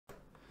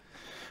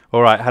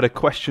Alright, had a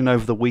question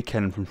over the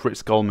weekend from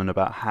Fritz Goldman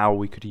about how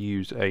we could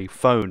use a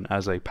phone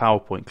as a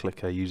PowerPoint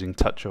clicker using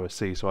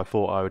TouchOSC, so I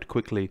thought I would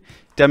quickly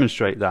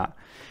demonstrate that.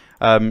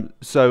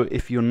 So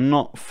if you're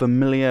not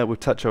familiar with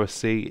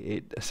TouchOSC,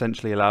 it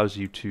essentially allows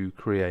you to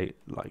create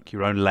like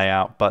your own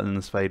layout,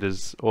 buttons,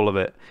 faders, all of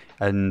it,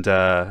 and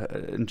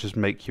just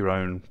make your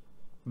own,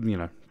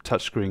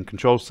 touchscreen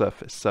control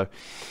surface. So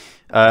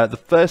the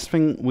first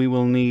thing we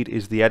will need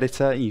is the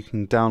editor. You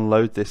can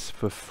download this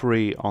for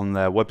free on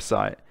their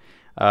website.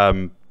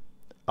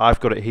 I've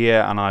got it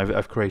here, and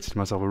I've created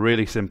myself a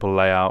really simple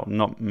layout,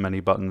 not many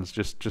buttons,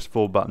 just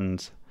 4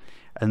 buttons.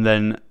 And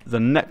then the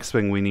next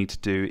thing we need to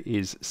do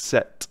is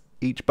set,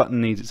 each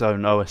button needs its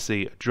own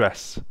OSC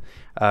address.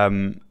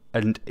 And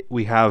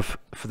we have,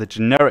 for the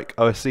generic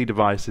OSC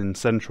device in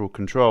central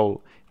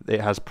control,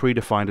 it has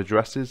predefined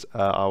addresses.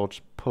 I'll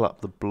just pull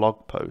up the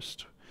blog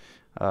post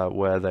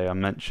where they are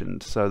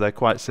mentioned. So they're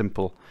quite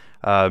simple.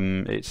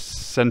 It's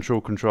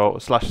central control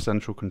 /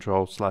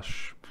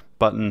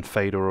 button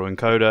fader or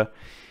encoder,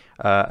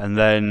 and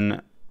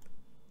then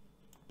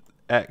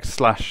x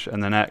 /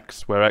 and then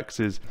x, where x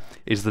is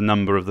the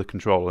number of the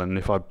control. And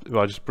if I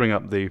just bring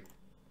up the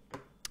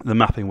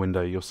mapping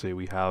window, you'll see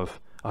we have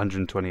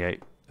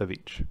 128 of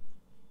each,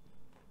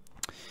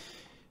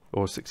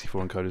 or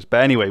 64 encoders.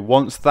 But anyway,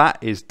 once that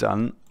is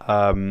done,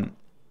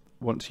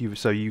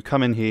 you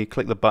come in here,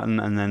 click the button,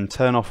 and then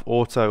turn off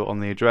auto on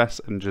the address,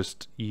 and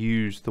just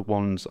use the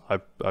ones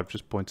I've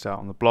just pointed out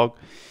on the blog.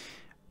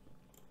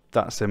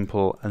 That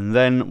simple. And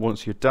then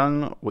once you're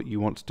done, what you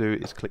want to do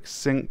is click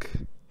sync.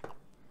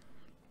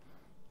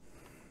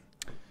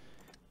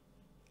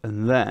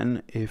 And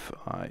then if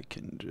I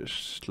can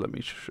just, let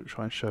me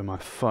try and show my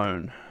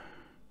phone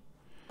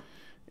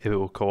if it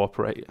will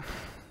cooperate.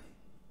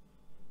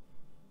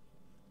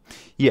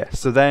 Yeah,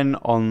 so then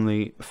on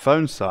the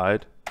phone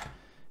side,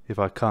 if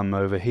I come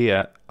over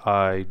here,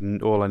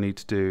 all I need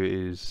to do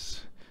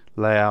is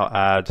layout,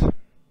 add,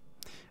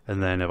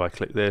 and then if I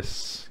click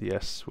this,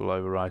 yes, we'll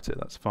overwrite it,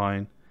 that's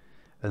fine.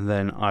 And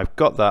then I've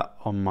got that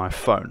on my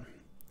phone.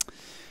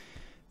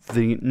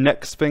 The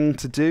next thing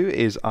to do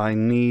is I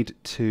need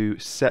to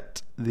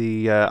set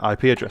the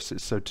IP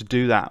addresses. So to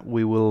do that,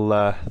 we will,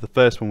 the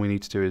first one we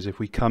need to do is if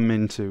we come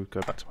into,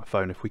 go back to my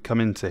phone, if we come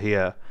into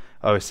here,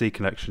 OSC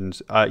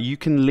connections, you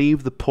can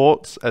leave the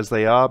ports as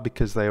they are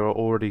because they are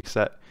already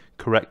set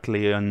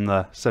correctly on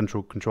the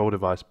central control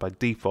device by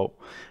default.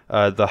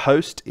 The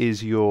host is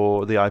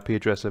the IP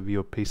address of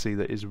your PC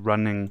that is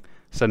running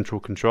central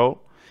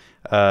control.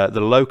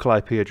 The local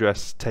IP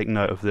address, take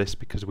note of this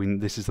because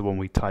this is the one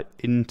we type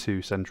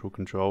into central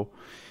control.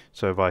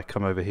 So if I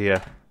come over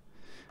here,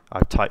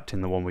 I've typed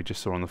in the one we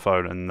just saw on the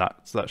phone, and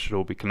that should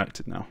all be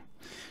connected now.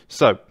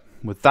 So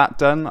with that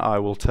done, I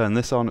will turn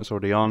this on, it's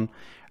already on,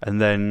 and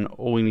then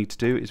all we need to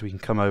do is we can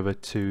come over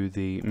to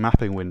the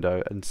mapping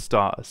window and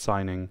start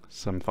assigning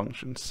some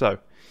functions. So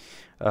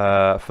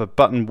for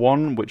button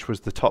 1, which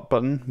was the top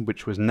button,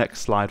 which was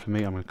next slide for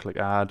me, I'm going to click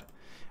add.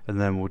 And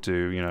then we'll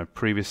do,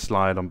 previous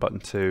slide on button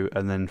 2,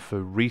 and then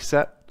for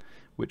reset,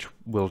 which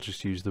we'll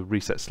just use the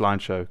reset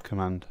slideshow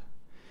command.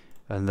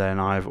 And then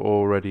I've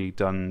already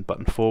done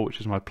button 4, which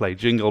is my play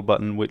jingle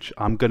button, which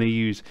I'm going to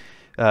use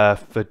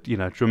for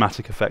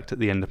dramatic effect at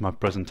the end of my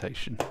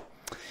presentation.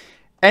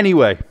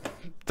 Anyway,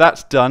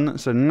 that's done.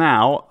 So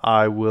now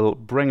I will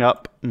bring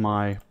up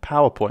my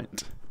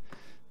PowerPoint.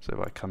 So if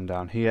I come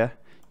down here,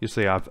 you'll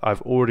see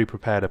I've already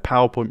prepared a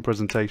PowerPoint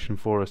presentation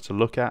for us to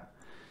look at.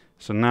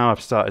 So now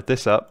I've started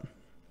this up.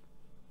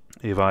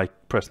 If I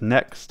press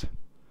next,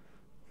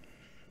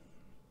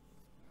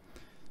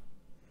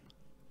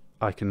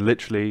 I can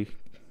literally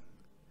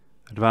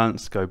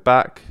advance, go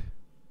back.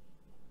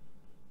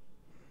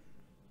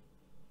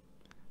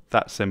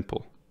 That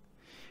simple.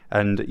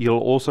 And you'll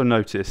also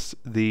notice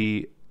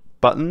the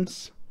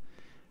buttons.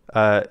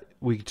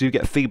 We do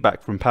get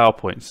feedback from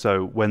PowerPoint.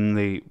 So when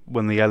the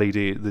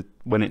LED,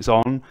 when it's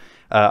on,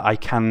 I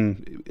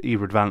can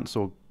either advance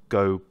or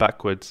go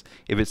backwards.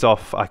 If it's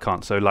off, I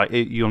can't. So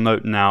you'll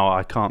note now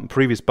I can't,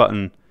 previous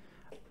button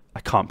I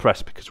can't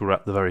press because we're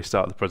at the very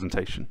start of the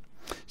presentation.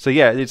 So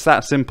yeah, it's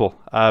that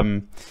simple.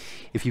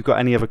 If you've got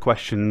any other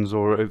questions,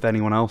 or if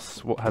anyone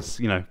else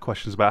has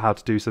questions about how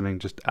to do something,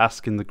 just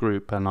ask in the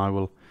group and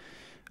I'll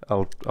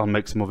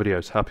make some more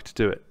videos. Happy to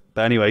do it.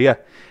 But anyway, yeah,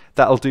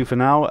 that'll do for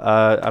now,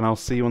 and I'll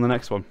see you on the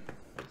next one.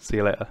 See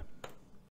you later.